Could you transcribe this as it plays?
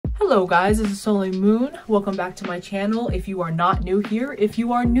Hello guys, this is Soleil Moon. Welcome back to my channel. If you are not new here, if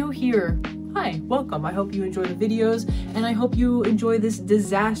you are new here, hi, welcome. I hope you enjoy the videos and I hope you enjoy this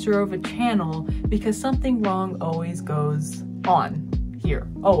disaster of a channel because something wrong always goes on here.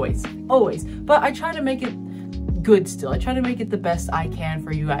 Always. But I try to make it good still. I try to make it the best I can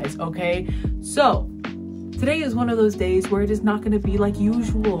for you guys, okay? So, today is one of those days where it is not going to be like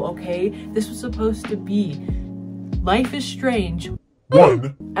usual, okay? This was supposed to be Life is Strange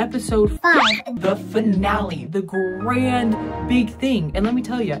 1, episode 5, the finale, the grand big thing. And let me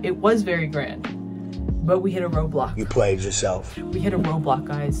tell you, it was very grand, but we hit a roadblock. You played yourself. We hit a roadblock,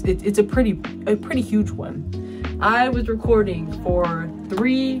 guys. It's a pretty huge one. I was recording for 4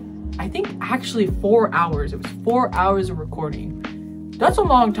 hours. It was 4 hours of recording. That's a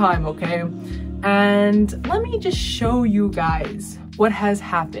long time, okay? And let me just show you guys what has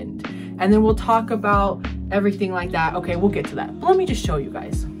happened. And then we'll talk about everything like that. Okay, we'll get to that. But let me just show you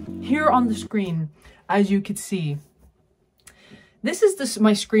guys. Here on the screen, as you can see, this is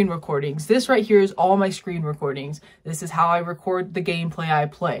my screen recordings. This right here is all my screen recordings. This is how I record the gameplay I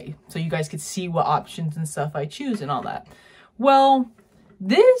play. So you guys could see what options and stuff I choose and all that. Well,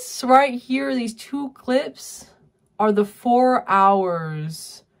 this right here, these two clips are the 4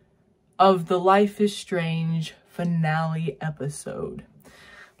 hours of the Life is Strange finale episode.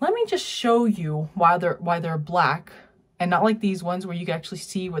 Let me just show you why they're black and not like these ones where you can actually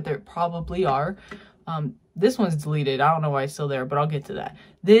see what they probably are. This one's deleted. I don't know why it's still there, but I'll get to that.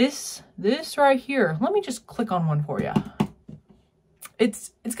 This right here. Let me just click on one for you.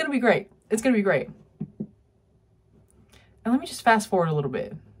 It's gonna be great. It's gonna be great. And let me just fast forward a little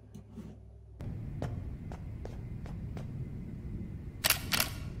bit.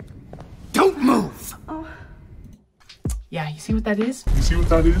 Don't move! Oh. Yeah, you see what that is? You see what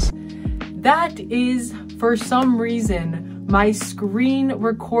that is? That is, for some reason, my screen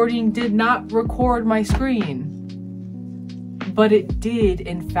recording did not record my screen. But it did,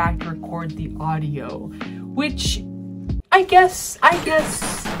 in fact, record the audio. Which, I guess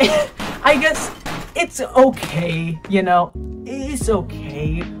it's okay, you know? It's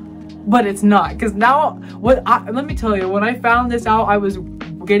okay. But it's not, because now, let me tell you, when I found this out, I was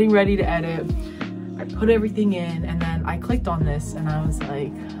getting ready to edit. I put everything in, and then I clicked on this, and I was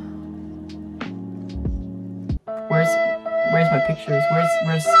like, where's my pictures?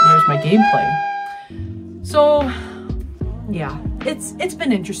 Where's my gameplay? So, yeah, it's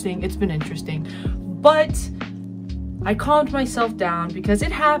been interesting. It's been interesting, but I calmed myself down because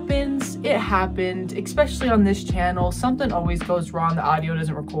it happens. It happened, especially on this channel. Something always goes wrong. The audio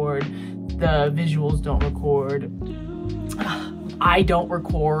doesn't record. The visuals don't record. I don't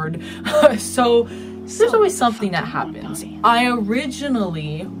record. So there's always something that happens. I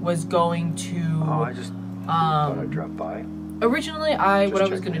originally was going to I just thought I'd drop by. Originally what I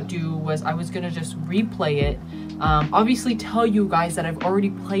was gonna do was I was gonna just replay it, obviously tell you guys that I've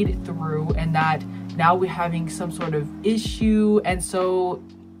already played it through and that now we're having some sort of issue, and so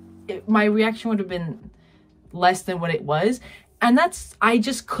my reaction would have been less than what it was. And I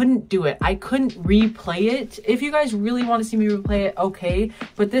just couldn't do it. I couldn't replay it. If you guys really want to see me replay it, okay.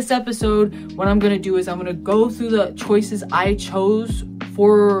 But this episode, what I'm going to do is I'm going to go through the choices I chose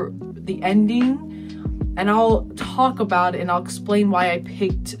for the ending. And I'll talk about it and I'll explain why I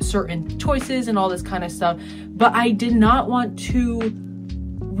picked certain choices and all this kind of stuff. But I did not want to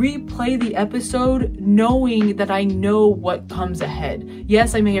replay the episode knowing that I know what comes ahead.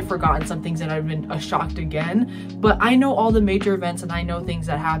 Yes, I may have forgotten some things and I've been shocked again, but I know all the major events and I know things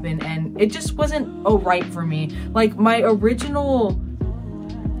that happen, and it just wasn't right for me. Like, my original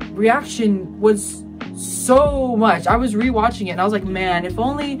reaction was so much. I was rewatching it and I was like, man, if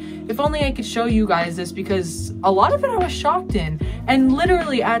only I could show you guys this, because a lot of it I was shocked in. And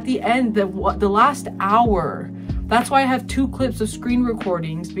literally at the end, the last hour, that's why I have 2 clips of screen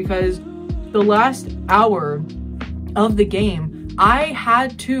recordings, because the last hour of the game, I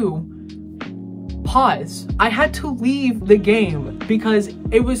had to pause. I had to leave the game because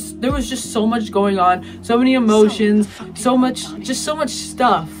there was just so much going on, so many emotions, so much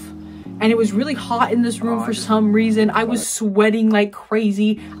stuff. And it was really hot in this room for some reason. I was sweating like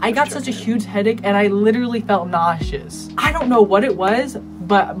crazy. I got such a huge headache and I literally felt nauseous. I don't know what it was,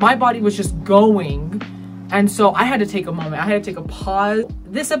 but my body was just going. And so I had to take a moment. I had to take a pause.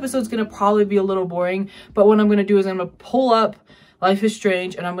 This episode's gonna probably be a little boring, but what I'm gonna do is I'm gonna pull up Life is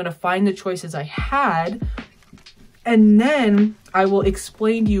Strange and I'm gonna find the choices I had, and then I will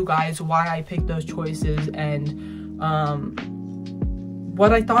explain to you guys why I picked those choices and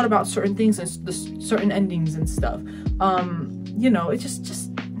what I thought about certain things and the certain endings and stuff. You know, it's just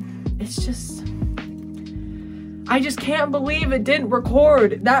I just can't believe it didn't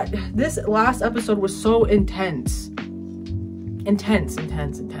record. This last episode was so intense. Intense.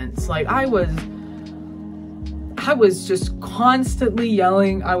 Like I was just constantly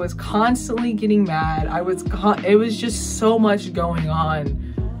yelling. I was constantly getting mad. It was just so much going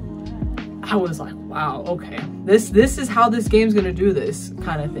on. I was like, wow, okay. This is how this game's gonna do this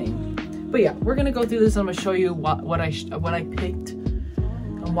kind of thing. But yeah, we're gonna go through this. I'm gonna show you what I picked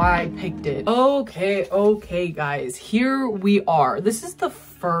and why I picked it. Okay, guys, here we are. This is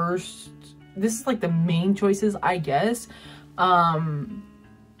like the main choices, I guess.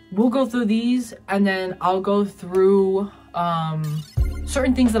 We'll go through these, and then I'll go through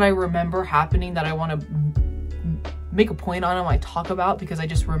certain things that I remember happening that I want to make a point on when I talk about, because I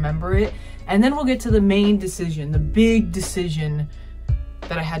just remember it. And then we'll get to the main decision, the big decision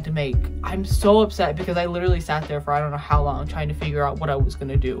that I had to make. I'm so upset because I literally sat there for I don't know how long trying to figure out what I was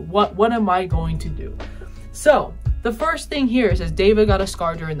gonna do. What am I going to do? So the first thing here says David got a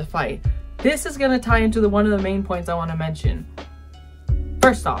scar during the fight. This is gonna tie into one of the main points I want to mention.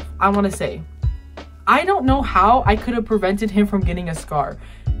 First off, I want to say, I don't know how I could have prevented him from getting a scar.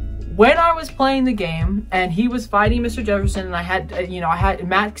 When I was playing the game and he was fighting Mr. Jefferson, and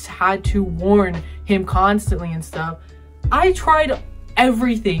Max had to warn him constantly and stuff, I tried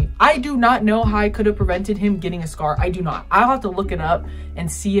everything. I do not know how I could have prevented him getting a scar. I do not. I'll have to look it up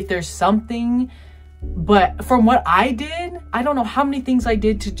and see if there's something. But from what I did, I don't know how many things I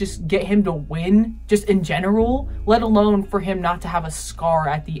did to just get him to win, just in general, let alone for him not to have a scar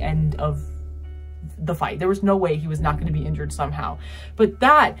at the end of the fight. There was no way he was not going to be injured somehow. But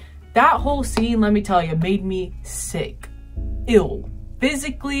that whole scene, let me tell you, made me sick, ill.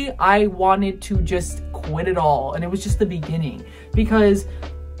 Physically, I wanted to just quit it all, and it was just the beginning. Because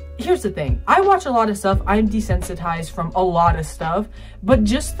here's the thing, I watch a lot of stuff, I'm desensitized from a lot of stuff, but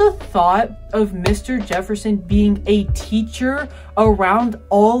just the thought of Mr. Jefferson being a teacher around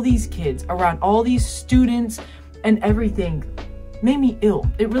all these kids, around all these students and everything, made me ill.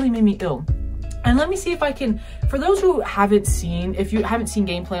 It really made me ill. And let me see if I can, for those who haven't seen, if you haven't seen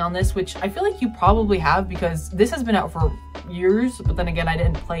gameplay on this, which I feel like you probably have because this has been out for years, but then again, I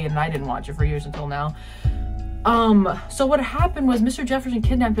didn't play it and I didn't watch it for years until now. So what happened was Mr. Jefferson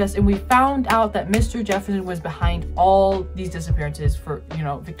kidnapped us, and we found out that Mr. Jefferson was behind all these disappearances for,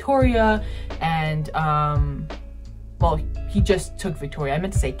 Victoria and, well, he just took Victoria. I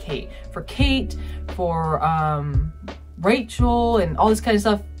meant to say Kate. For Kate, for, Rachel, and all this kind of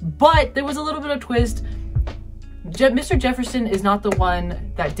stuff. But there was a little bit of twist. Mr. Jefferson is not the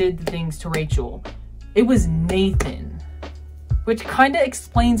one that did the things to Rachel. It was Nathan, which kind of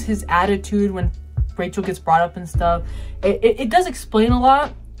explains his attitude when Rachel gets brought up and stuff. It does explain a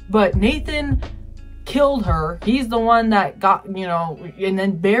lot, but Nathan killed her. He's the one that got, and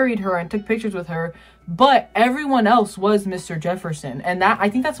then buried her and took pictures with her. But everyone else was Mr. Jefferson, and I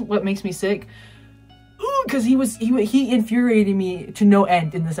think that's what makes me sick. Because he infuriated me to no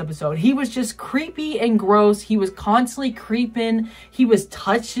end in this episode. He was just creepy and gross. He was constantly creeping. He was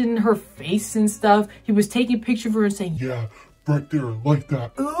touching her face and stuff. He was taking pictures of her and saying, "Yeah, right there, like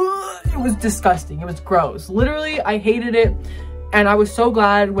that." It was disgusting. It was gross. Literally, I hated it. And I was so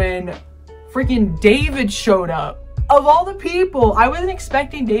glad when freaking David showed up. Of all the people, I wasn't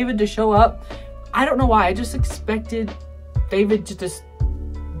expecting David to show up. I don't know why. I just expected David to just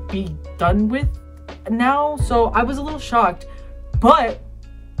be done with now. So I was a little shocked. But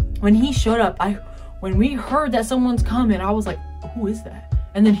when he showed up, when we heard that someone's coming, I was like, who is that?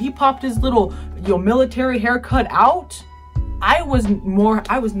 And then he popped his little military haircut out. I was never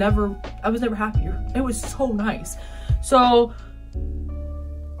happier. It was so nice. So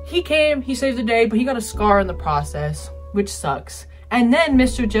he came, he saved the day, but he got a scar in the process, which sucks. And then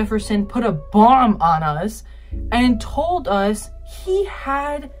Mr. Jefferson put a bomb on us and told us he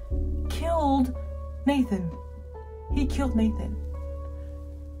had killed Nathan. He killed Nathan.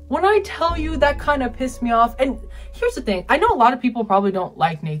 When I tell you, that kind of pissed me off. And here's the thing. I know a lot of people probably don't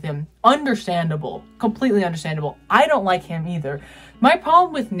like Nathan. Understandable. Completely understandable. I don't like him either. My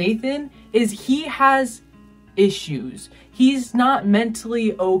problem with Nathan is he has issues. He's not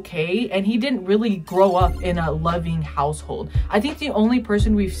mentally okay, and he didn't really grow up in a loving household. I think the only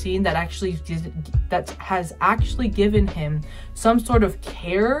person we've seen that has actually given him some sort of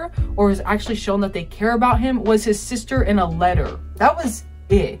care or has actually shown that they care about him was his sister in a letter. That was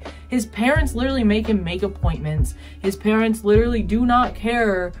it. His parents literally make him make appointments. His parents literally do not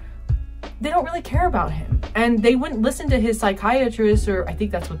care. They don't really care about him, and they wouldn't listen to his psychiatrist, or I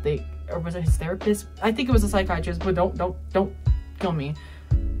think that's what they, or was it his therapist? I think it was a psychiatrist, but don't kill me.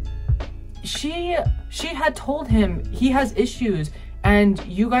 She had told him he has issues, and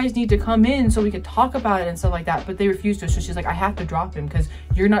you guys need to come in so we could talk about it and stuff like that. But they refused to. So she's like, I have to drop him because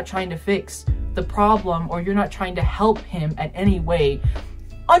you're not trying to fix the problem, or you're not trying to help him at any way.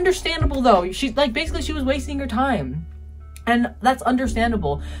 Understandable though. She's like, basically she was wasting her time, and that's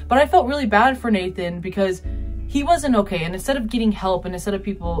understandable. But I felt really bad for Nathan because he wasn't okay, and instead of getting help and instead of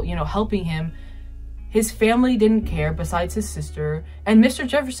people, you know, helping him, his family didn't care besides his sister, and Mr.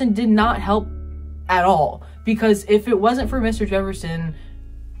 Jefferson did not help at all. Because if it wasn't for Mr. Jefferson,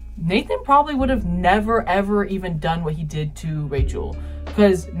 Nathan probably would have never ever even done what he did to Rachel.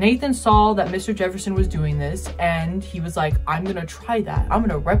 Because Nathan saw that Mr. Jefferson was doing this, and he was like, I'm gonna try that, I'm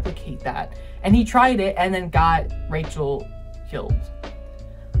gonna replicate that. And he tried it and then got Rachel killed.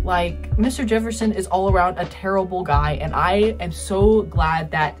 Like, Mr. Jefferson is all around a terrible guy, and I am so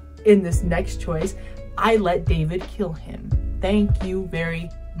glad that in this next choice, I let David kill him. Thank you very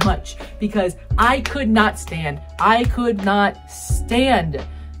much, because I could not stand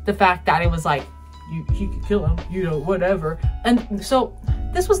the fact that it was like, he could kill him, you know, whatever. And so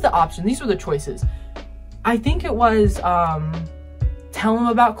this was the option. These were the choices. I think it was tell him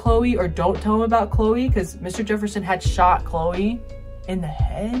about Chloe or don't tell him about Chloe, because Mr. Jefferson had shot Chloe in the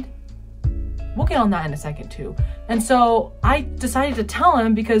head. We'll get on that in a second too. And so I decided to tell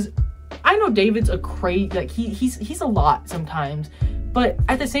him because I know David's a crazy, like he's a lot sometimes. But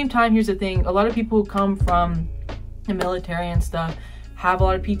at the same time, here's the thing. A lot of people who come from the military and stuff have a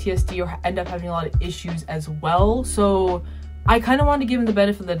lot of PTSD or end up having a lot of issues as well. So I kind of wanted to give him the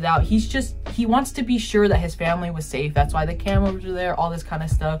benefit of the doubt. He wants to be sure that his family was safe. That's why the cameras were there, all this kind of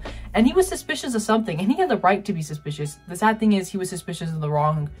stuff. And he was suspicious of something, and he had the right to be suspicious. The sad thing is he was suspicious of the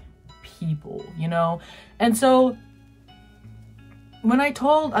wrong people, you know? And so when I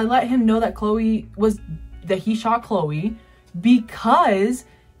let him know that he shot Chloe, because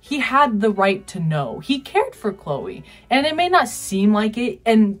he had the right to know. He cared for Chloe, and it may not seem like it.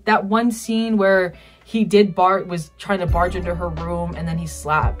 And that one scene where he was trying to barge into her room and then he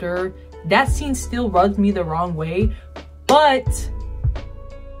slapped her, that scene still rubs me the wrong way. But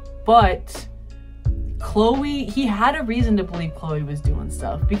Chloe, he had a reason to believe Chloe was doing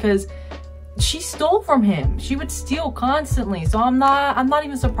stuff because she stole from him. She would steal constantly. So I'm not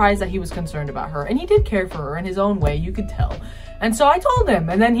even surprised that he was concerned about her, and he did care for her in his own way, you could tell. And so I told him,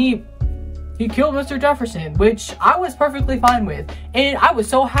 and then he killed Mr. Jefferson, which I was perfectly fine with. And I was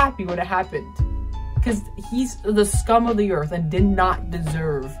so happy when it happened, because he's the scum of the earth and did not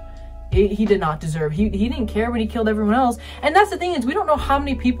deserve it. He did not deserve. He didn't care when he killed everyone else. And that's the thing, is we don't know how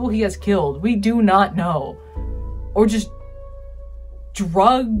many people he has killed. We do not know. Or just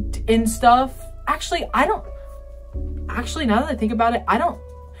drugged and stuff. Actually, now that I think about it,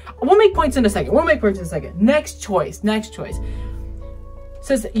 we'll make points in a second. Next choice.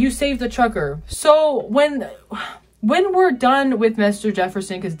 Says you saved the trucker. So when we're done with Mr.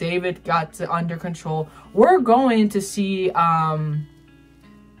 Jefferson, because David got under control, we're going to see, so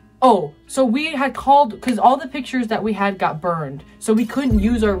we had called, because all the pictures that we had got burned. So we couldn't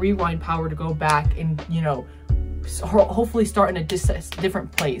use our rewind power to go back and, you know, hopefully start in a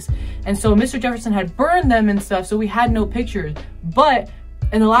different place. And so Mr. Jefferson had burned them and stuff, so we had no pictures. But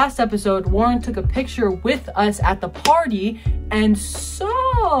in the last episode, Warren took a picture with us at the party, and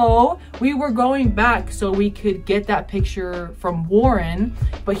so we were going back so we could get that picture from Warren,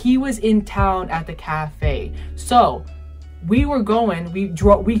 but he was in town at the cafe. So we were going, we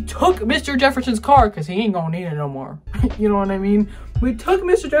took Mr. Jefferson's car, because he ain't gonna need it no more. You know what I mean? We took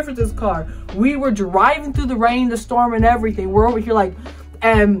Mr. Jefferson's car. We were driving through the rain, the storm, and everything. We're over here like,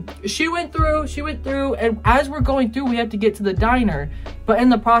 and she went through, and as we're going through, we have to get to the diner. But in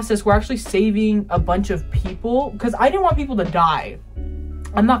the process, we're actually saving a bunch of people, because I didn't want people to die.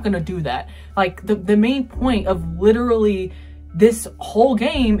 I'm not gonna do that. Like, the main point of literally this whole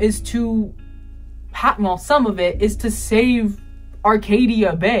game is to, well, some of it is to save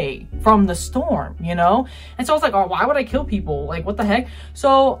Arcadia Bay from the storm, you know? And so I was like, oh, why would I kill people? Like, what the heck?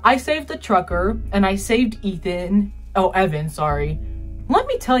 So I saved the trucker, and I saved Evan, sorry. Let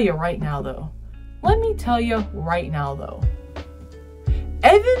me tell you right now, though.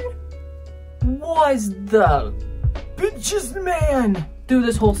 Evan was the bitchest man through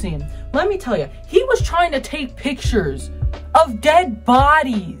this whole scene. Let me tell you, he was trying to take pictures of dead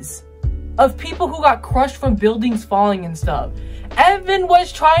bodies, of people who got crushed from buildings falling and stuff. Evan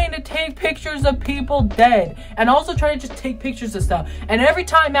was trying to take pictures of people dead, and also trying to just take pictures of stuff. And every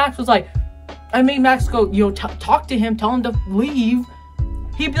time Max was like, I made Max go, you know, talk to him, tell him to leave.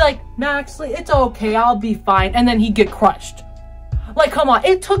 He'd be like, Max, it's okay, I'll be fine. And then he'd get crushed. Like, come on,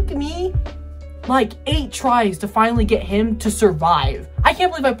 it took me like 8 tries to finally get him to survive. I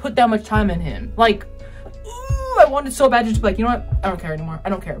can't believe I put that much time in him. Like, I wanted so bad to just be like, you know what? I don't care anymore. I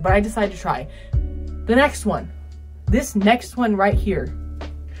don't care. But I decided to try. The next one. This next one right here.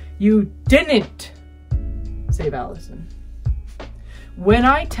 You didn't save Allison. When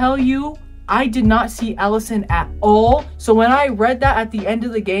I tell you, I did not see Allison at all. So when I read that at the end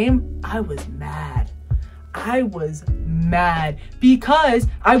of the game, I was mad. I was mad because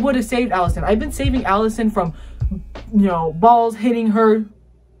I would have saved Allison. I've been saving Allison from, you know, balls hitting her.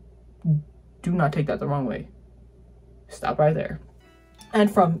 Do not take that the wrong way. Stop right there.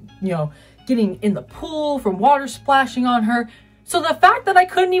 And from, you know, getting in the pool, from water splashing on her. So the fact that I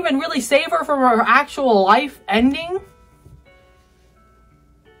couldn't even really save her from her actual life ending,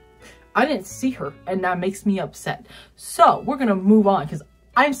 I didn't see her, and that makes me upset. So we're gonna move on because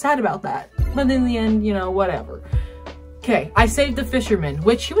I'm sad about that. But in the end, you know, whatever. Okay, I saved the fisherman,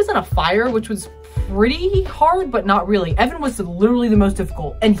 which he was in a fire, which was pretty hard, but not really. Evan was literally the most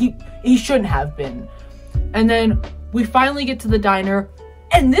difficult, and he shouldn't have been. And then we finally get to the diner,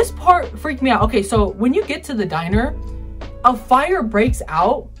 and this part freaked me out. Okay, so when you get to the diner, a fire breaks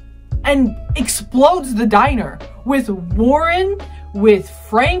out and explodes the diner with Warren, with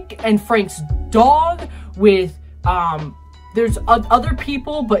Frank and Frank's dog, with there's other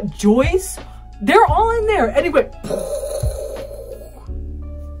people, but Joyce, they're all in there. Anyway,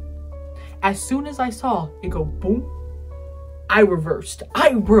 as soon as I saw it go boom, I reversed.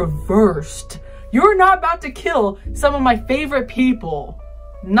 You're not about to kill some of my favorite people.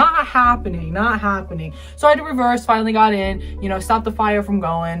 Not happening, not happening. So I had to reverse, finally got in, you know, stop the fire from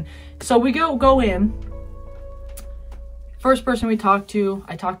going. So we go in. First person we talked to,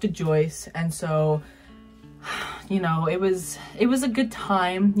 I talked to Joyce, and so, you know, it was a good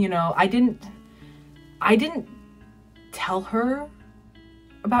time. You know, I didn't tell her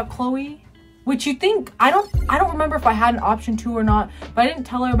about Chloe, which you think, I don't remember if I had an option to or not, but I didn't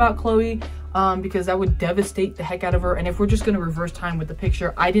tell her about Chloe because that would devastate the heck out of her. And if we're just gonna reverse time with the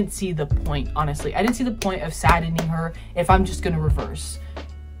picture, I didn't see the point, honestly. I didn't see the point of saddening her if I'm just gonna reverse.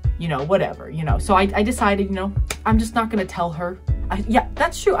 You know, whatever, you know. So I decided, you know, I'm just not gonna tell her. Yeah,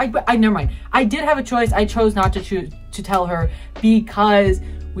 that's true. I never mind. I did have a choice. I chose not to tell her because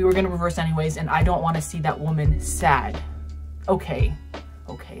we were gonna reverse anyways, and I don't want to see that woman sad. Okay.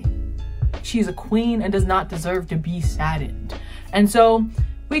 She's a queen and does not deserve to be saddened. And so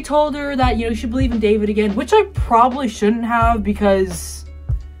we told her that, you know, she believed in David again, which I probably shouldn't have because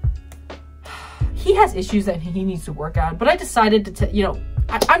he has issues that he needs to work out. But I decided to, you know,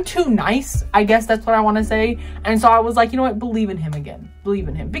 I'm too nice, I guess that's what I want to say. And so I was like, you know what, believe in him again. Believe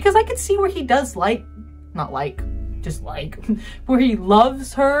in him. Because I could see where he does where he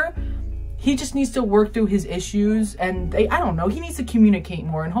loves her. He just needs to work through his issues, and I don't know, he needs to communicate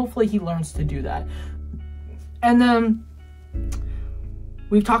more, and hopefully he learns to do that. And then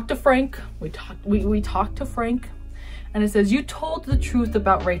we've talked to Frank. We talked to Frank, and it says, you told the truth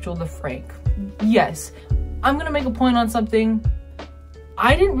about Rachel to Frank. Yes, I'm gonna make a point on something.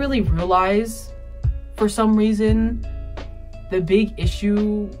 I didn't really realize, for some reason, the big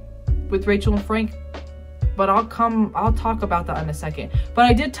issue with Rachel and Frank, but I'll talk about that in a second. But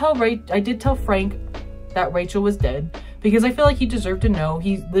I did tell Frank that Rachel was dead because I feel like he deserved to know.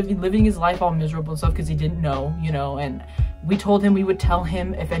 He's living his life all miserable and stuff because he didn't know, you know, and we told him we would tell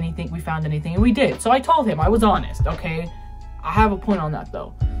him if anything, we found anything, and we did. So I told him, I was honest, okay? I have a point on that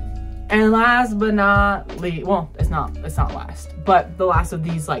though. And last but not least, well, it's not last, but the last of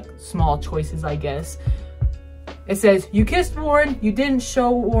these like small choices, I guess. It says, you kissed Warren, you didn't show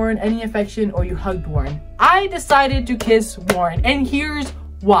Warren any affection, or you hugged Warren. I decided to kiss Warren, and here's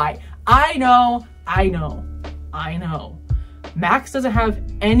why. I know. Max doesn't have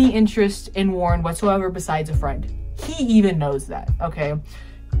any interest in Warren whatsoever besides a friend. He even knows that, okay?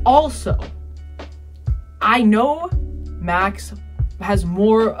 Also, I know Max has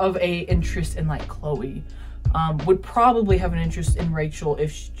more of a interest in like Chloe. Would probably have an interest in Rachel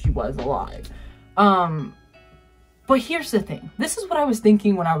if she was alive. But here's the thing. This is what I was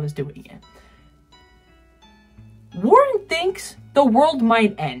thinking when I was doing it. Warren thinks the world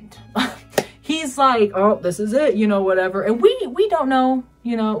might end. He's like, oh, this is it, you know, whatever. And we don't know,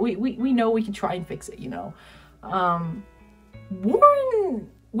 you know, we know we can try and fix it, you know. Warren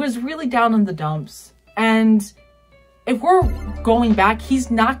was really down in the dumps. And if we're going back, he's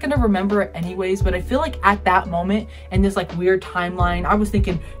not going to remember it anyways. But I feel like at that moment in this like weird timeline, I was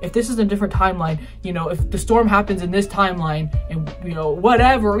thinking, if this is a different timeline, you know, if the storm happens in this timeline and, you know,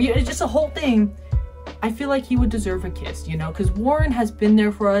 whatever, it's just a whole thing. I feel like he would deserve a kiss, you know, because Warren has been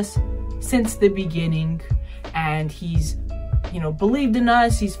there for us since the beginning, and he's, you know, believed in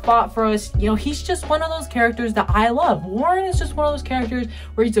us, he's fought for us, you know, he's just one of those characters that I love. Warren is just one of those characters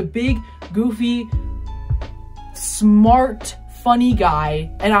where he's a big, goofy, smart, funny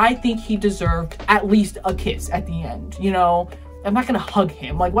guy, and I think he deserved at least a kiss at the end. You know, I'm not gonna hug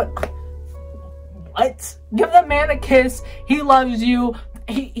him. Like, what? Give the man a kiss. He loves you.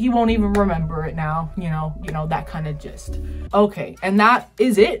 He won't even remember it now. You know, that kind of gist. Okay, and that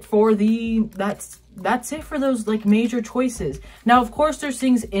is it for that's it for those like major choices. Now, of course, there's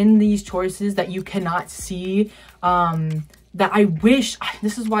things in these choices that you cannot see, that I wish,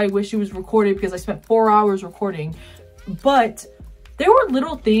 this is why I wish it was recorded, because I spent 4 hours recording. But there were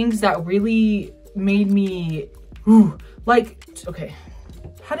little things that really made me, like, okay,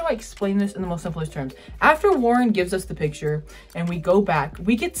 how do I explain this in the most simplest terms? After Warren gives us the picture and we go back,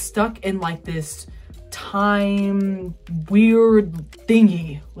 we get stuck in like this time weird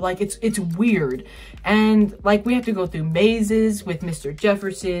thingy. Like, it's weird. And like, we have to go through mazes with Mr.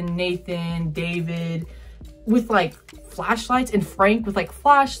 Jefferson, Nathan, David, with like flashlights, and Frank with like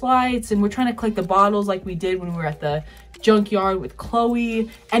flashlights, and we're trying to collect the bottles like we did when we were at the junkyard with Chloe.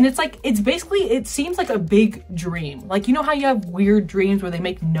 And it's like, it's basically, it seems like a big dream. Like, you know how you have weird dreams where they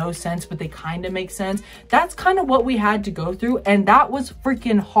make no sense but they kind of make sense? That's kind of what we had to go through, and that was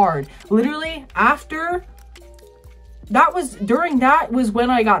freaking hard. Literally, during that was when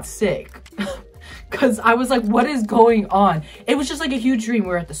I got sick. Because I was like, what is going on? It was just like a huge dream. We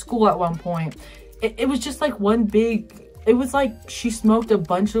were at the school at one point. It was just like one big, it was like she smoked a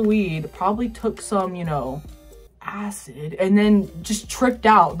bunch of weed, probably took some, you know, acid, and then just tripped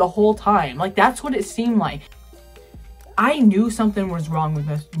out the whole time. Like, that's what it seemed like. I knew something was wrong with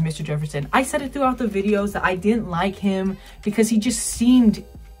Mr. Jefferson. I said it throughout the videos that I didn't like him because he just seemed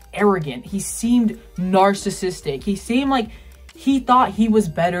arrogant. He seemed narcissistic. He seemed like he thought he was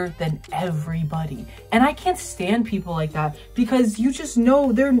better than everybody. And I can't stand people like that, because you just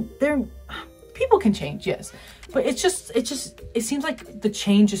know they're people can change, yes, but it seems like the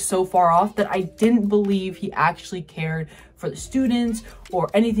change is so far off that I didn't believe he actually cared for the students or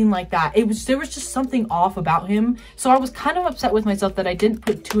anything like that. There was just something off about him. So I was kind of upset with myself that I didn't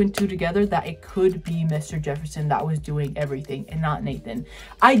put 2 and 2 together, that it could be Mr. Jefferson that was doing everything and not Nathan.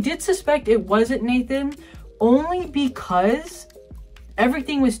 I did suspect it wasn't Nathan, only because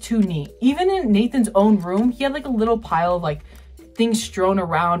everything was too neat. Even in Nathan's own room, he had like a little pile of like things strewn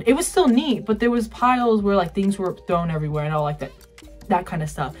around. It was still neat, but there was piles where like things were thrown everywhere and all like that kind of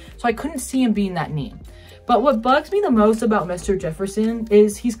stuff. So I couldn't see him being that neat. But what bugs me the most about Mr. Jefferson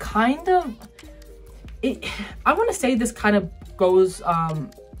is he's kind of, I want to say this kind of goes,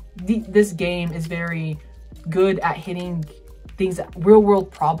 this game is very good at hitting things, real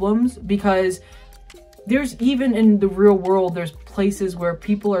world problems, because there's, even in the real world, there's places where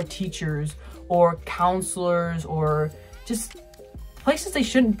people are teachers or counselors or just places they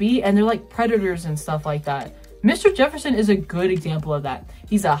shouldn't be, and they're like predators and stuff like that. Mr. Jefferson is a good example of that.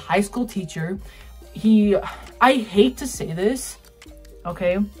 He's a high school teacher. I hate to say this,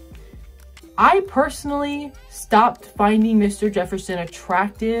 okay? I personally stopped finding Mr. Jefferson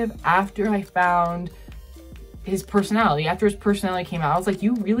attractive after I found his personality. After his personality came out, I was like,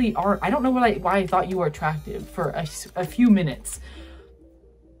 you really are, I don't know why I thought you were attractive for a few minutes.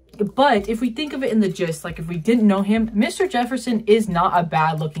 But if we think of it in the gist, like if we didn't know him, Mr. Jefferson is not a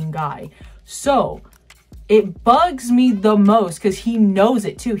bad looking guy. So it bugs me the most because he knows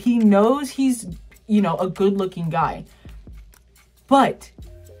it too. He knows he's, you know, a good looking guy. But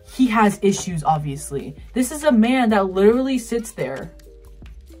he has issues, obviously. This is a man that literally sits there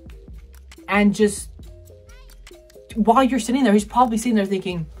and just, while you're sitting there, he's probably sitting there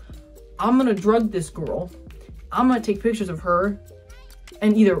thinking, I'm gonna drug this girl. I'm gonna take pictures of her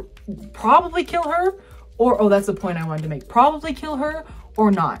and either probably kill her, or, oh, that's the point I wanted to make, probably kill her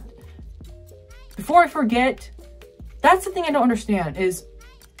or not. Before I forget, that's the thing I don't understand, is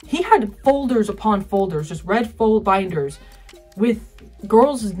he had folders upon folders, just red fold binders with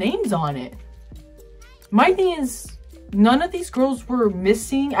girls' names on it. My thing is, none of these girls were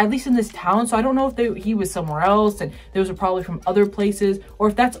missing, at least in this town, so I don't know if he was somewhere else and those are probably from other places, or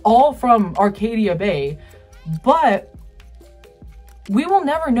if that's all from Arcadia Bay. But we will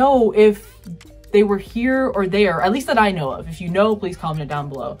never know if they were here or there, at least that I know of. If you know, please comment it down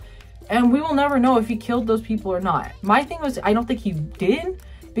below. And we will never know if he killed those people or not. My thing was, I don't think he did,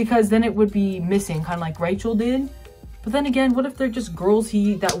 because then it would be missing, kind of like Rachel did. But then again, what if they're just girls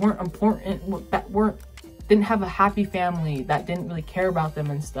that weren't important, that didn't have a happy family, that didn't really care about them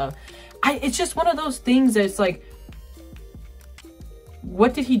and stuff? It's just one of those things that it's like,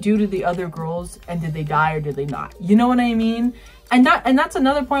 what did he do to the other girls, and did they die or did they not? You know what I mean? And that's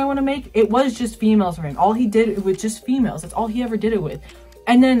another point I want to make. It was just females for him. All he did, it was just females. That's all he ever did it with.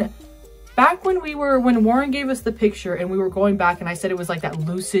 And then back when Warren gave us the picture and we were going back and I said it was like that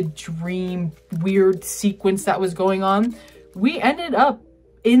lucid dream weird sequence that was going on, we ended up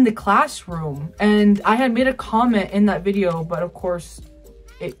in the classroom and I had made a comment in that video, but of course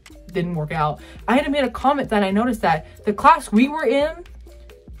it didn't work out. I had made a comment that I noticed that the class we were in,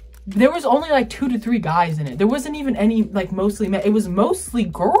 there was only like 2 to 3 guys in it. There wasn't even any like mostly men. It was mostly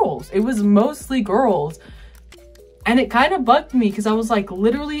girls. It was mostly girls. And it kind of bugged me because I was like,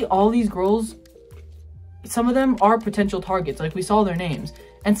 literally all these girls, some of them are potential targets. Like we saw their names.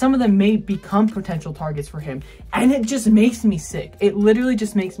 And some of them may become potential targets for him. And it just makes me sick. It literally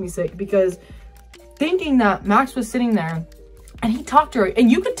just makes me sick because thinking that Max was sitting there and he talked to her.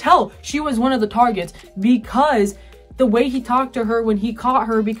 And you could tell she was one of the targets because the way he talked to her when he caught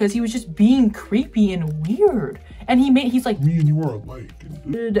her, because he was just being creepy and weird. And he's like, me and you are alike.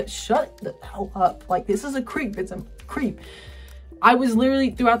 Dude, shut the hell up. Like, this is a creep. It's a creep. I was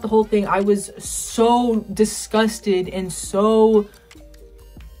literally, throughout the whole thing, I was so disgusted and so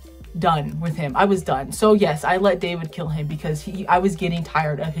done with him. I was done. So yes, I let David kill him because I was getting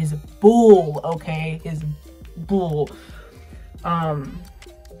tired of his bull, okay? His bull.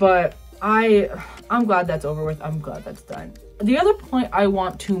 But I'm glad that's over with. I'm glad that's done. The other point I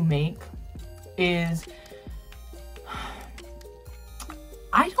want to make is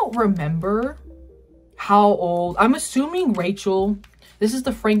I don't remember how old. I'm assuming Rachel. This is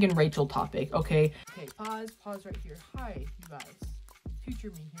the Frank and Rachel topic, okay? Okay, pause right here. Hi, you guys.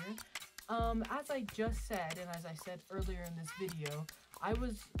 Future me here. As I just said, and as I said earlier in this video, I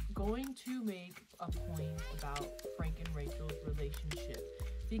was going to make a point about Frank and Rachel's relationship.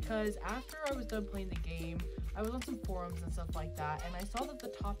 Because after I was done playing the game, I was on some forums and stuff like that, and I saw that the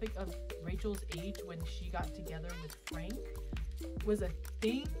topic of Rachel's age when she got together with Frank was a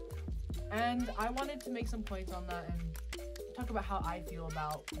thing, and I wanted to make some points on that and talk about how I feel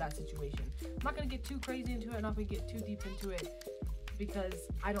about that situation. I'm not going to get too crazy into it, I'm not going to get too deep into it, because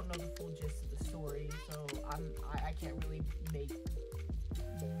I don't know the full gist of the story, so I can't really make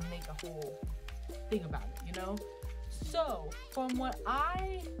a whole thing about it, you know? So, from what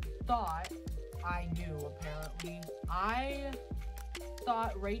I thought I knew, apparently, I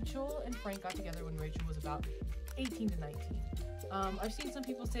thought Rachel and Frank got together when Rachel was about 18 to 19. I've seen some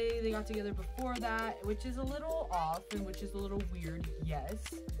people say they got together before that, which is a little off and which is a little weird, yes.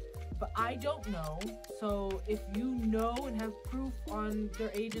 But I don't know, so if you know and have proof on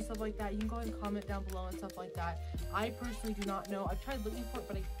their age and stuff like that, you can go ahead and comment down below and stuff like that. I personally do not know. I've tried looking for it,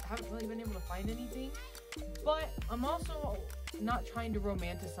 but I haven't really been able to find anything. But I'm also not trying to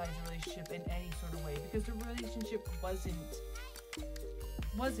romanticize the relationship in any sort of way, because the relationship wasn't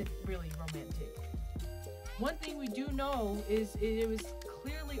really romantic. One thing we do know is it was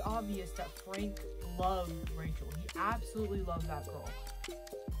clearly obvious that Frank loved Rachel. He absolutely loved that girl.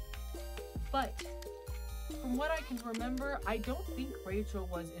 But from what I can remember, I don't think Rachel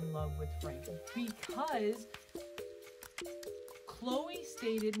was in love with Frank, because Chloe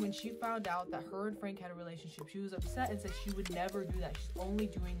stated when she found out that her and Frank had a relationship, she was upset and said she would never do that. She's only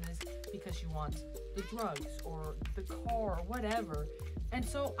doing this because she wants the drugs or the car or whatever. And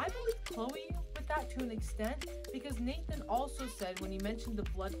so I believe Chloe with that to an extent, because Nathan also said when he mentioned the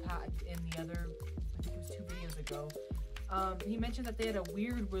blood pact in the other, I think it was 2 videos ago, he mentioned that they had a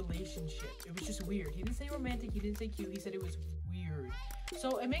weird relationship. It was just weird. He didn't say romantic, he didn't say cute, he said it was weird.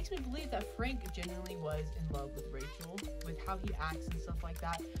 So it makes me believe that Frank genuinely was in love with Rachel, with how he acts and stuff like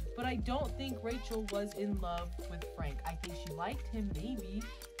that. But I don't think Rachel was in love with Frank. I think she liked him, maybe,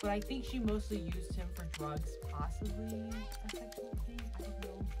 but I think she mostly used him for drugs, possibly a sexual thing. I don't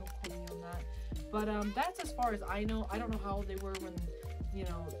know, don't quote me on that. But that's as far as I know. I don't know how old they were when, you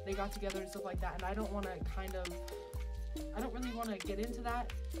know, they got together and stuff like that, and I don't want to I don't really want to get into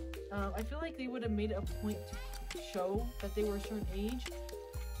that. I feel like they would have made it a point to show that they were a certain age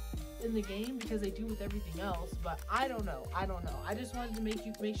in the game, because they do with everything else, but I don't know. I just wanted to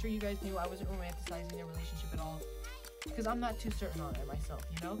make sure you guys knew I wasn't romanticizing their relationship at all, because I'm not too certain on it myself,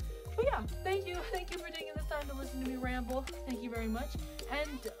 you know? But yeah, thank you for taking this time to listen to me ramble. Thank you very much.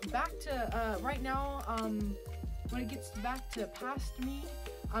 And back to right now, when it gets back to past me,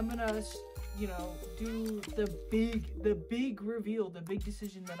 I'm gonna, you know, do the big reveal, the big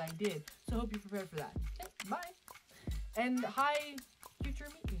decision that I did. So hope you're prepared for that. Okay, bye. And hi, future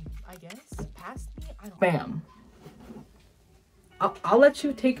me, I guess. Past me? I don't know. Bam. I'll let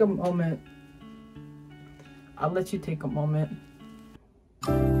you take a moment.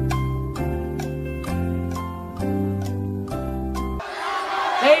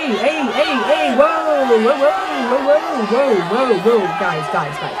 Hey, whoa, guys,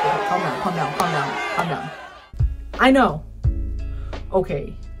 calm down. I know,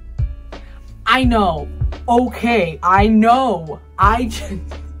 okay, I know. Okay, I know.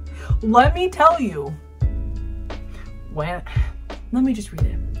 Let me tell you. Let me just read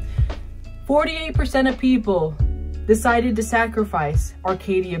it. 48% of people decided to sacrifice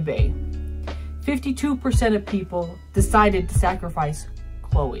Arcadia Bay. 52% of people decided to sacrifice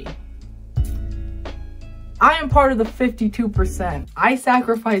Chloe. I am part of the 52%. I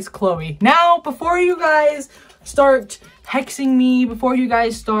sacrificed Chloe. Now, before you guys start hexing me, before you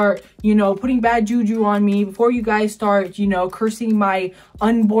guys start, you know, putting bad juju on me, before you guys start, you know, cursing my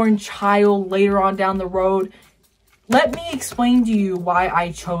unborn child later on down the road, let me explain to you why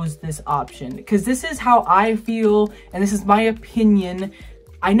I chose this option. Because this is how I feel, and this is my opinion.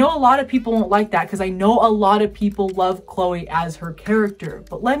 I know a lot of people won't like that, because I know a lot of people love Chloe as her character.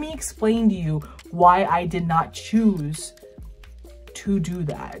 But let me explain to you why I did not choose to do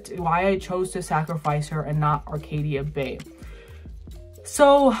that. Why I chose to sacrifice her and not Arcadia Bay.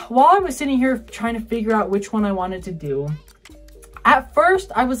 So while I was sitting here trying to figure out which one I wanted to do, at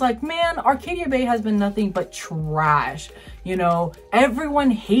first I was like, man, Arcadia Bay has been nothing but trash. You know,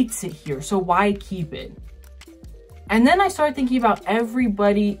 everyone hates it here, so why keep it? And then I started thinking about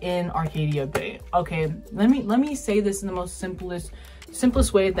everybody in Arcadia Bay. Okay, let me say this in the most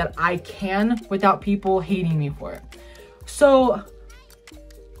simplest way that I can without people hating me for it. So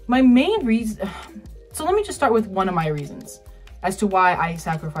my main reason, so let me just start with one of my reasons as to why I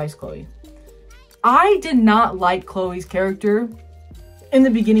sacrificed Chloe. I did not like Chloe's character in the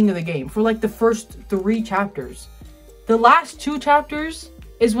beginning of the game for like the first 3 chapters. The last 2 chapters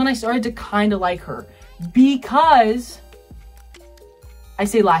is when I started to kind of like her, because I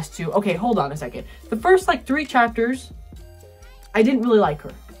say last 2. Okay, hold on a second. The first like 3 chapters, I didn't really like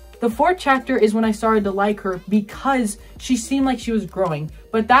her. The 4th chapter is when I started to like her because she seemed like she was growing.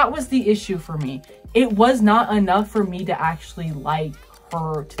 But that was the issue for me. It was not enough for me to actually like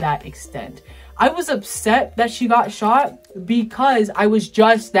her to that extent. I was upset that she got shot because I was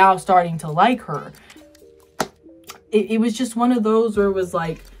just now starting to like her. It was just one of those where it was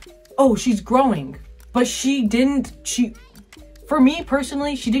like, oh, she's growing. But for me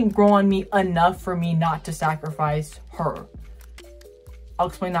personally, she didn't grow on me enough for me not to sacrifice her. I'll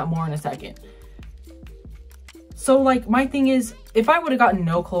explain that more in a second. So like my thing is, if I would have gotten to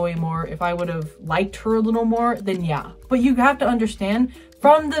know Chloe more, if I would have liked her a little more, then yeah. But you have to understand,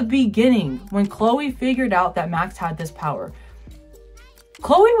 from the beginning, when Chloe figured out that Max had this power,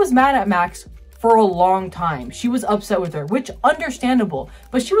 Chloe was mad at Max for a long time. She was upset with her, which understandable,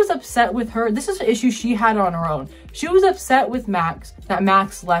 but she was upset with her. This is an issue she had on her own. She was upset with Max that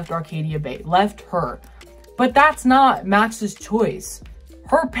Max left Arcadia Bay, left her. But that's not Max's choice.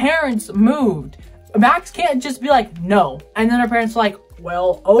 Her parents moved. Max can't just be like, no. And then her parents are like,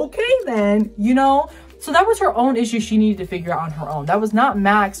 well, okay then, you know? So that was her own issue she needed to figure out on her own. That was not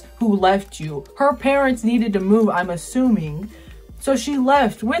Max who left you. Her parents needed to move, I'm assuming. So she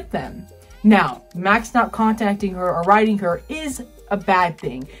left with them. Now, Max not contacting her or writing her is a bad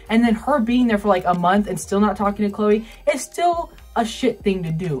thing. And then her being there for like a month and still not talking to Chloe is still a shit thing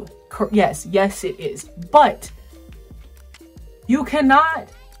to do. Yes, it is. But you cannot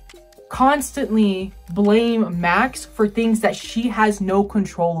constantly blame Max for things that she has no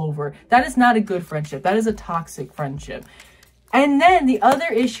control over. That is not a good friendship. That is a toxic friendship. And then the other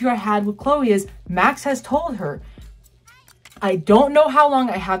issue I had with Chloe is Max has told her, I don't know how long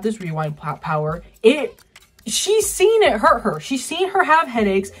I have this rewind power. She's seen it hurt her. She's seen her have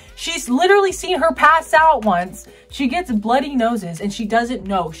headaches. She's literally seen her pass out once. She gets bloody noses and she doesn't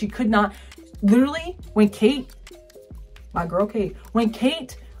know. She could not. Literally, when Kate, my girl Kate, when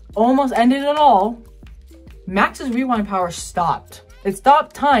Kate almost ended it all, Max's rewind power stopped. It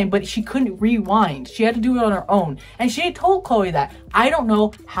stopped time, but she couldn't rewind. She had to do it on her own. And she had told Chloe that, I don't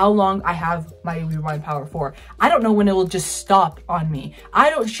know how long I have my rewind power for. I don't know when it will just stop on me.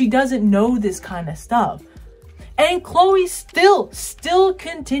 She doesn't know this kind of stuff. And Chloe still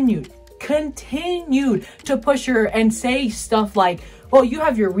continued to push her and say stuff like, well, you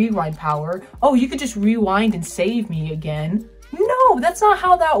have your rewind power. Oh, you could just rewind and save me again. No, that's not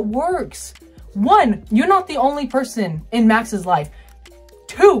how that works. 1, you're not the only person in Max's life.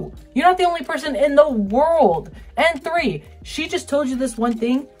 2, you're not the only person in the world. And 3, she just told you this one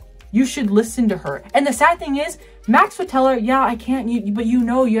thing. You should listen to her. And the sad thing is, Max would tell her, yeah, I can't, but you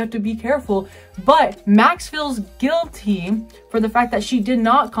know, you have to be careful. But Max feels guilty for the fact that she did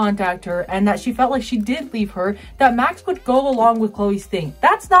not contact her and that she felt like she did leave her, that Max would go along with Chloe's thing.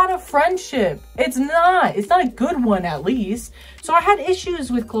 That's not a friendship. It's not a good one, at least. So I had issues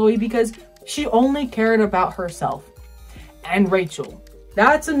with Chloe because she only cared about herself. And Rachel.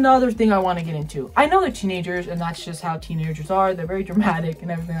 That's another thing I want to get into. I know they're teenagers and that's just how teenagers are. They're very dramatic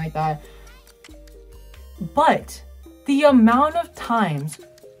and everything like that. But the amount of times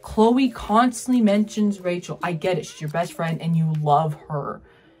Chloe constantly mentions Rachel, I get it, she's your best friend and you love her.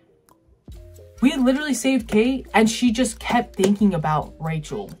 We literally saved Kate and she just kept thinking about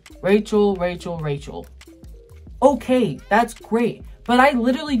Rachel. Rachel, Rachel, Rachel. Okay, that's great. But I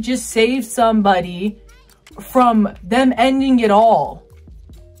literally just saved somebody from them ending it all.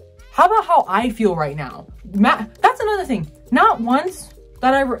 How about how I feel right now? That's another thing. Not once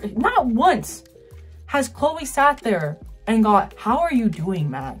has Chloe sat there and got, how are you doing,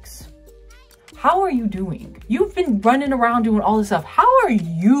 Max? How are you doing? You've been running around doing all this stuff. How are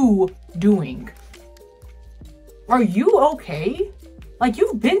you doing? Are you okay? Like,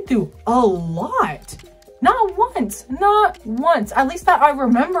 you've been through a lot. Not once. Not once. At least that I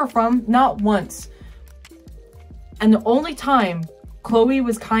remember from, not once. And the only time Chloe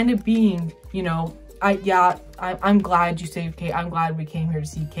was kind of being, you know, I'm glad you saved Kate. I'm glad we came here to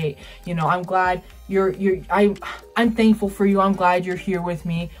see Kate. You know, I'm glad I'm thankful for you. I'm glad you're here with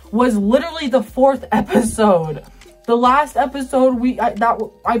me. Was literally the 4th episode. The last episode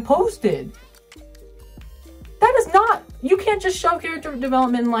I posted. That is not, you can't just shove character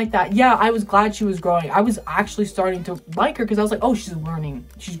development like that. Yeah, I was glad she was growing. I was actually starting to like her because I was like, oh, she's learning.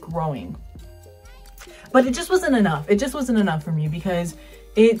 She's growing. But it just wasn't enough. It just wasn't enough for me because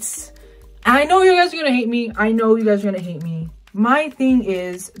I know you guys are gonna hate me. I know you guys are gonna hate me. My thing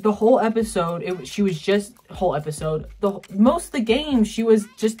is, the whole episode, most of the game, she was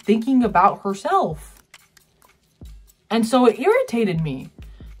just thinking about herself. And so it irritated me.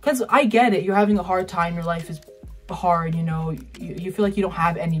 Because I get it, you're having a hard time, your life is hard, you know, you feel like you don't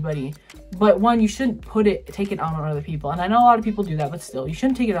have anybody. But one, you shouldn't take it out on other people. And I know a lot of people do that, but still, you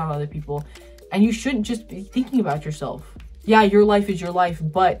shouldn't take it out on other people. And you shouldn't just be thinking about yourself. Yeah, your life is your life,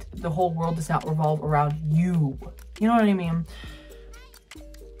 but the whole world does not revolve around you. You know what I mean?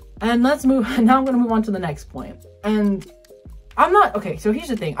 And now I'm gonna move on to the next point. And okay, so here's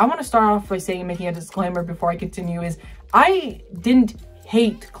the thing. I want to start off by making a disclaimer before I continue is, I didn't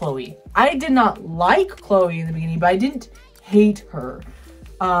hate Chloe. I did not like Chloe in the beginning, but I didn't hate her.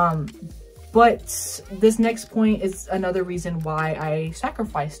 But this next point is another reason why I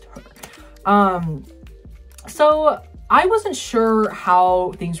sacrificed her. So I wasn't sure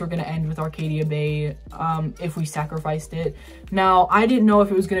how things were going to end with Arcadia Bay if we sacrificed it. Now, I didn't know if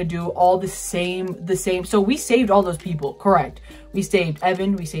it was going to do all the same. So we saved all those people, correct? We saved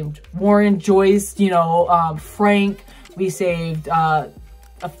Evan, we saved Warren, Joyce, you know, Frank. We saved the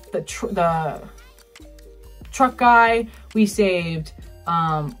truck guy. We saved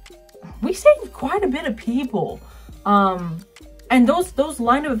quite a bit of people. And those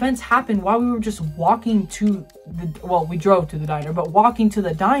line of events happened while we were just walking to we drove to the diner, but walking to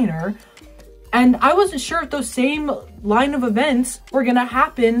the diner. And I wasn't sure if those same line of events were gonna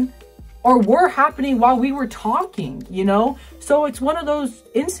happen or were happening while we were talking, you know? So it's one of those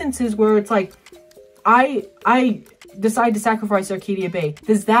instances where it's like, I decide to sacrifice Arcadia Bay.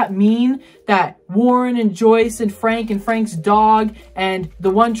 Does that mean that Warren and Joyce and Frank's dog and the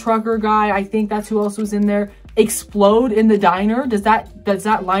one trucker guy, I think that's who else was in there, explode in the diner? Does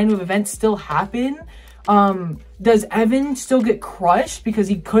that line of events still happen? Does Evan still get crushed because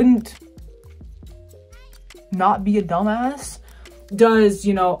he couldn't not be a dumbass? Does,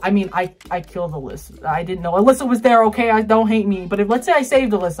 you know, I mean, I killed Alyssa. I didn't know Alyssa was there, okay? Don't hate me. But let's say I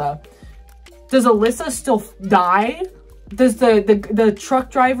saved Alyssa. Does Alyssa still die? Does the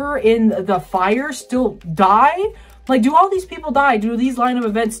truck driver in the fire still die? Like, do all these people die? Do these line of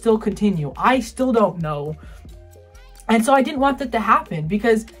events still continue? I still don't know. And so I didn't want that to happen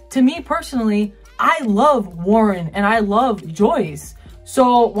because, to me personally, I love Warren and I love Joyce.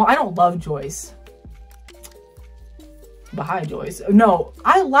 So, well, I don't love Joyce. But hi, Joyce. No,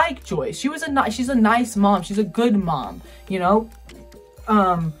 I like Joyce. She's a nice mom. She's a good mom, you know?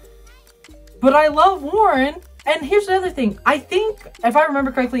 But I love Warren. And here's the other thing. I think, if I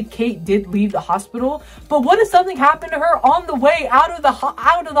remember correctly, Kate did leave the hospital. But what if something happened to her on the way out of the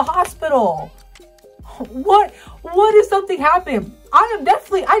hospital? What if something happened?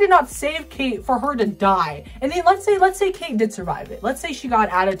 I did not save Kate for her to die. And then let's say Kate did survive it. Let's say she got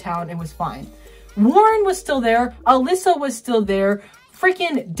out of town and was fine. Warren was still there. Alyssa was still there.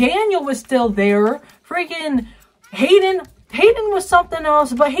 Freaking Daniel was still there. Freaking Hayden was something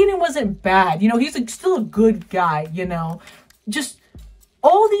else, but Hayden wasn't bad. You know, he's still a good guy, you know. Just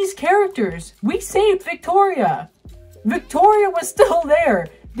all these characters. We saved Victoria. Victoria was still there.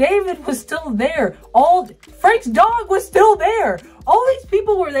 David was still there. Frank's dog was still there. All these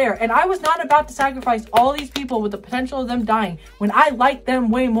people were there. And I was not about to sacrifice all these people with the potential of them dying when I liked them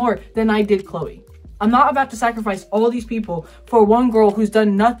way more than I did Chloe. I'm not about to sacrifice all these people for one girl who's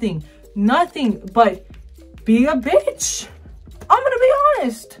done nothing but be a bitch. I'm gonna be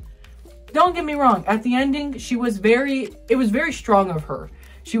honest. Don't get me wrong. At the ending, it was very strong of her.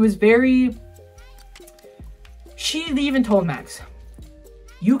 She even told Max,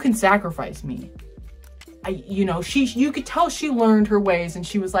 you can sacrifice me. You could tell she learned her ways, and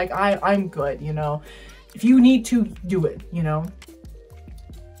she was like, I'm good, you know. If you need to, do it, you know.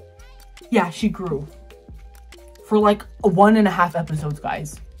 Yeah, she grew. For like 1.5 episodes,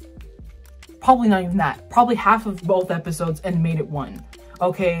 guys. Probably not even that. Probably half of both episodes and made it one.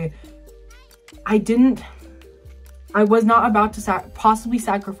 Okay. I was not about to possibly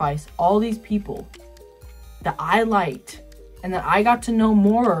sacrifice all these people that I liked and that I got to know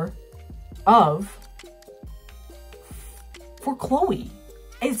more of for Chloe.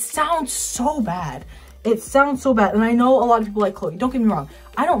 It sounds so bad. It sounds so bad. And I know a lot of people like Chloe. Don't get me wrong.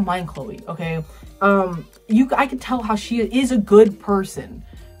 I don't mind Chloe, okay? I could tell how she is a good person.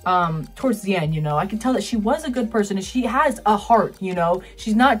 Towards the end, you know, I could tell that she was a good person and she has a heart, you know.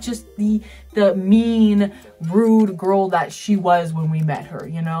 She's not just the mean, rude girl that she was when we met her,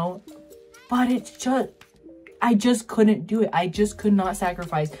 you know. But I just couldn't do it. I just could not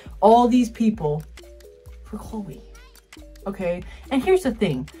sacrifice all these people for Chloe. Okay? And here's the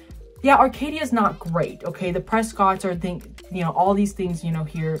thing. Yeah, Arcadia's not great, okay? The Prescotts all these things, you know,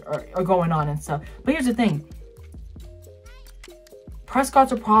 here are going on and stuff. But here's the thing.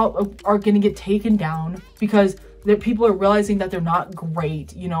 Prescotts are going to get taken down because people are realizing that they're not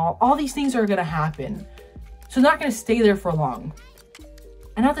great. You know, all these things are going to happen. So they're not going to stay there for long.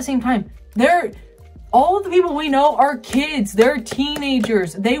 And at the same time, all of the people we know are kids. They're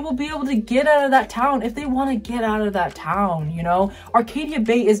teenagers. They will be able to get out of that town if they want to get out of that town, you know. Arcadia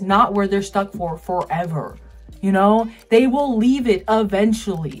Bay is not where they're stuck for forever. You know, they will leave it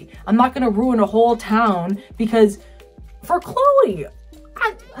eventually. I'm not going to ruin a whole town because for Chloe,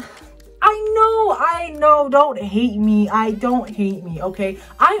 I know, don't hate me. Don't hate me, okay?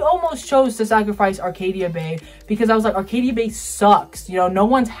 I almost chose to sacrifice Arcadia Bay because I was like, Arcadia Bay sucks. You know, no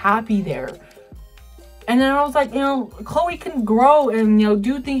one's happy there. And then I was like, you know, Chloe can grow and, you know,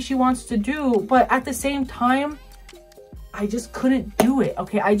 do things she wants to do. But at the same time, I just couldn't do it,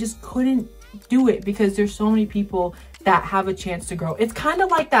 okay? I just couldn't do it because there's so many people that have a chance to grow. It's kind of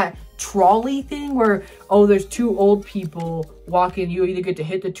like that trolley thing where, oh, there's 2 old people walking. You either get to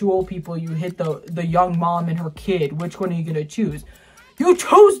hit the 2 old people, you hit the young mom and her kid. Which one are you gonna choose? You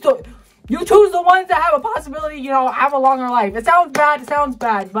choose the ones that have a possibility, you know, have a longer life. It sounds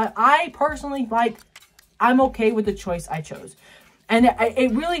bad, but I personally, like, I'm okay with the choice I chose. And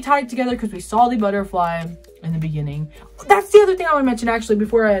it really tied together because we saw the butterfly in the beginning. That's the other thing I want to mention, actually,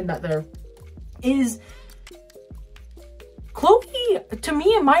 before I end that there, is Chloe, to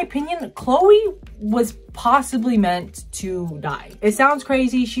me, in my opinion, Chloe was possibly meant to die. It sounds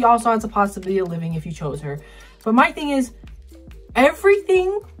crazy. She also has a possibility of living if you chose her. But my thing is,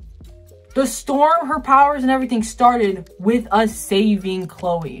 everything, the storm, her powers, and everything started with us saving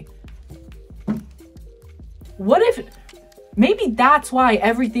Chloe. What if, maybe that's why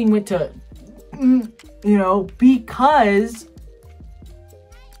everything went to, you know, because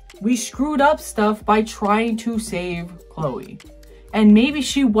we screwed up stuff by trying to save Chloe. And maybe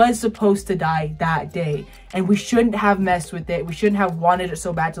she was supposed to die that day. And we shouldn't have messed with it. We shouldn't have wanted it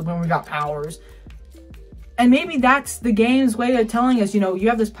so bad till when we got powers. And maybe that's the game's way of telling us, you know, you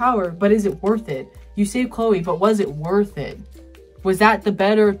have this power, but is it worth it? You saved Chloe, but was it worth it? Was that the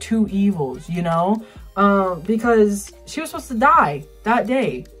better of 2 evils, you know? Because she was supposed to die that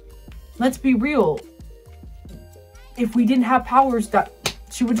day. Let's be real. If we didn't have powers, that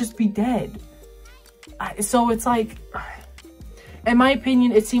she would just be dead. So it's like, in my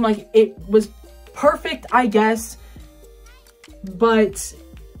opinion, it seemed like it was perfect, I guess. But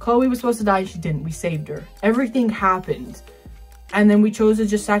Chloe was supposed to die, she didn't. We saved her. Everything happened. And then we chose to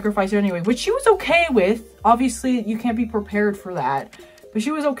just sacrifice her anyway, which she was okay with. Obviously, you can't be prepared for that. But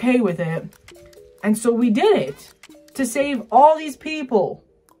she was okay with it. And so we did it to save all these people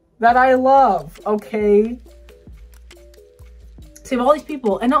that I love, okay? Save all these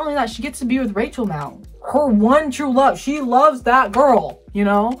people. And not only that, she gets to be with Rachel now. Her one true love. She loves that girl, you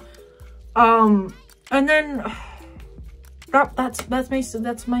know? And then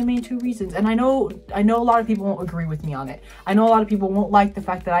that's my main 2 reasons. And I know a lot of people won't agree with me on it. I know a lot of people won't like the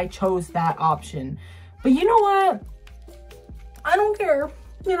fact that I chose that option. But you know what? I don't care.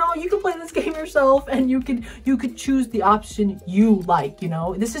 You know, you can play this game yourself and you could choose the option you like, you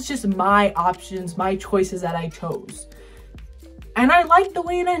know? This is just my options, my choices that I chose. And I like the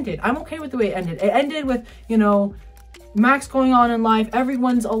way it ended. I'm okay with the way it ended. It ended with, you know, Max going on in life,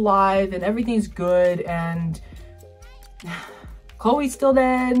 everyone's alive and everything's good, and Chloe's still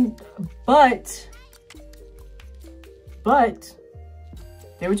dead, but But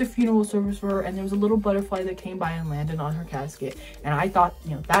there was a funeral service for her, and there was a little butterfly that came by and landed on her casket. And I thought,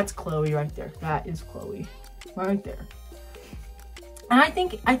 you know, that's Chloe right there. That is Chloe right there. And I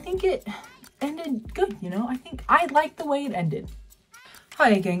think it ended good, you know? I like the way it ended.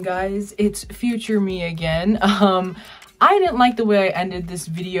 Hi again, guys. It's future me again. I didn't like the way I ended this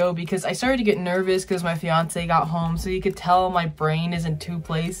video because I started to get nervous because my fiance got home. So you could tell my brain is in two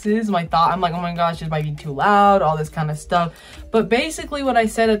places. I'm like, oh my gosh, it might be too loud, all this kind of stuff. But basically what I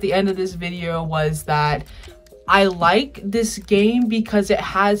said at the end of this video was that I like this game because it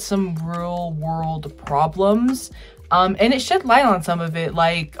has some real world problems. And it shed light on some of it,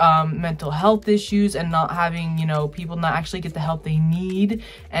 like mental health issues and not having, you know, people not actually get the help they need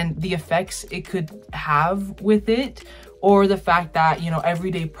and the effects it could have with it. Or the fact that, you know,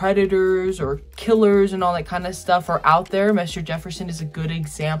 everyday predators or killers and all that kind of stuff are out there. Mr. Jefferson is a good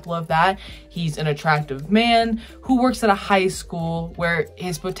example of that. He's an attractive man who works at a high school where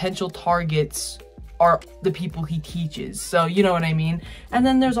his potential targets are the people he teaches. So, you know what I mean? And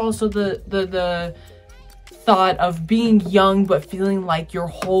then there's also the thought of being young but feeling like your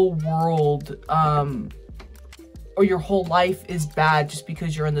whole world or your whole life is bad just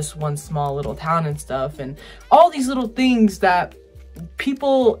because you're in this one small little town and stuff, and all these little things that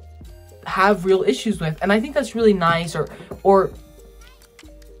people have real issues with. And I think that's really nice. Or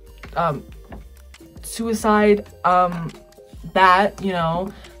suicide, that, you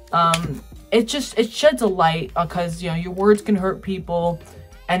know, it sheds a light because, you know, your words can hurt people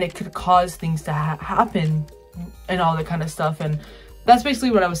and it could cause things to happen and all that kind of stuff. And that's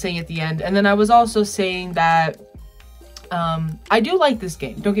basically what I was saying at the end. And then I was also saying that I do like this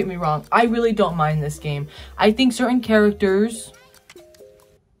game. Don't get me wrong. I really don't mind this game. I think certain characters,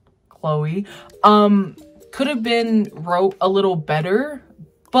 Chloe, could have been wrote a little better,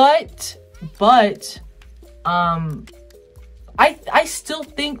 but I still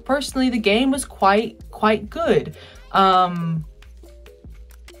think personally the game was quite good.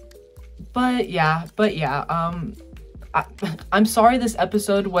 But yeah, I'm sorry this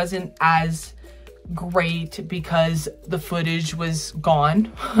episode wasn't as great because the footage was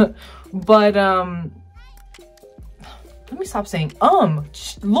gone. But let me stop saying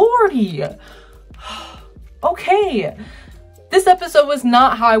lordy. Okay, this episode was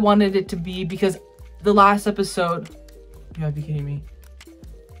not how I wanted it to be because the last episode, you gotta be kidding me.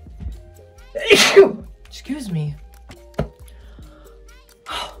 Excuse me.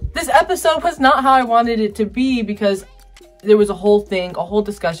 This episode was not how I wanted it to be because there was a whole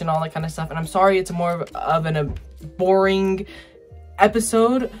discussion, all that kind of stuff. And I'm sorry it's more of a boring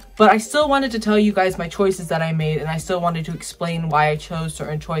episode, but I still wanted to tell you guys my choices that I made, and I still wanted to explain why I chose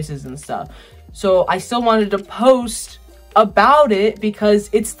certain choices and stuff. So I still wanted to post about it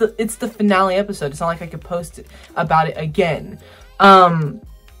because it's the finale episode. It's not like I could post about it again.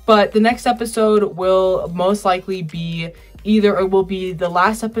 But the next episode will most likely be either it will be the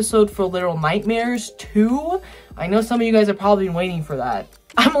last episode for Little Nightmares 2. I know some of you guys have probably been waiting for that.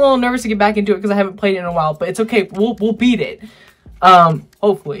 I'm a little nervous to get back into it because I haven't played it in a while, but it's okay. We'll beat it.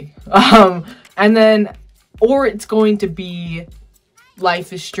 Hopefully. And then, or it's going to be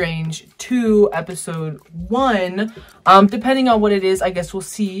Life is Strange 2 episode 1. Depending on what it is, I guess we'll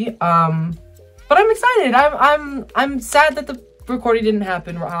see. But I'm excited. I'm sad that the recording didn't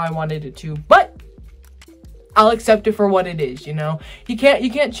happen how I wanted it to, but I'll accept it for what it is, you know? You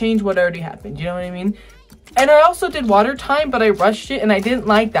can't change what already happened, you know what I mean? And I also did water time, but I rushed it, and I didn't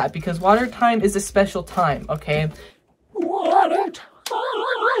like that because water time is a special time, okay? Water time.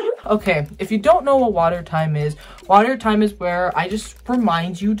 Okay, if you don't know what water time is where I just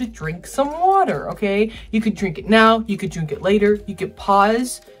remind you to drink some water, okay? You could drink it now, you could drink it later, you could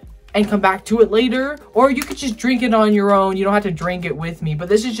pause and come back to it later, or you could just drink it on your own. You don't have to drink it with me, but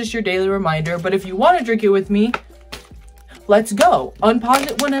this is just your daily reminder. But if you want to drink it with me, let's go. Unpause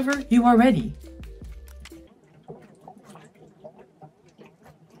it whenever you are ready.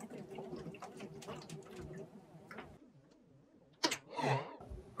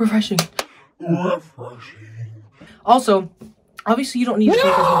 Refreshing. Also, obviously you don't need to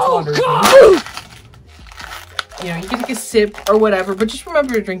drink as much water as me. You know, you can take a sip or whatever, but just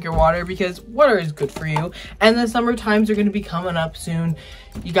remember to drink your water because water is good for you. And the summer times are going to be coming up soon.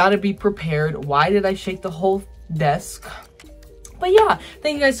 You got to be prepared. Why did I shake the whole desk? But yeah,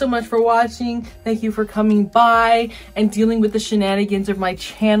 thank you guys so much for watching. Thank you for coming by and dealing with the shenanigans of my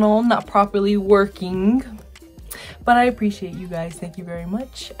channel not properly working. But I appreciate you guys. Thank you very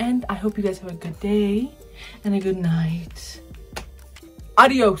much. And I hope you guys have a good day and a good night.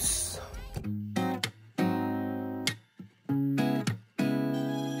 Adios.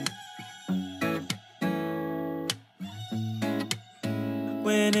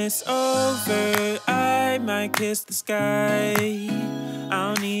 When it's over, I might kiss the sky. I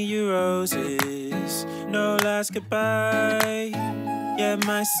don't need your roses, no last goodbye. Yeah,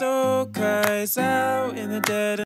 my soul cries out in the dead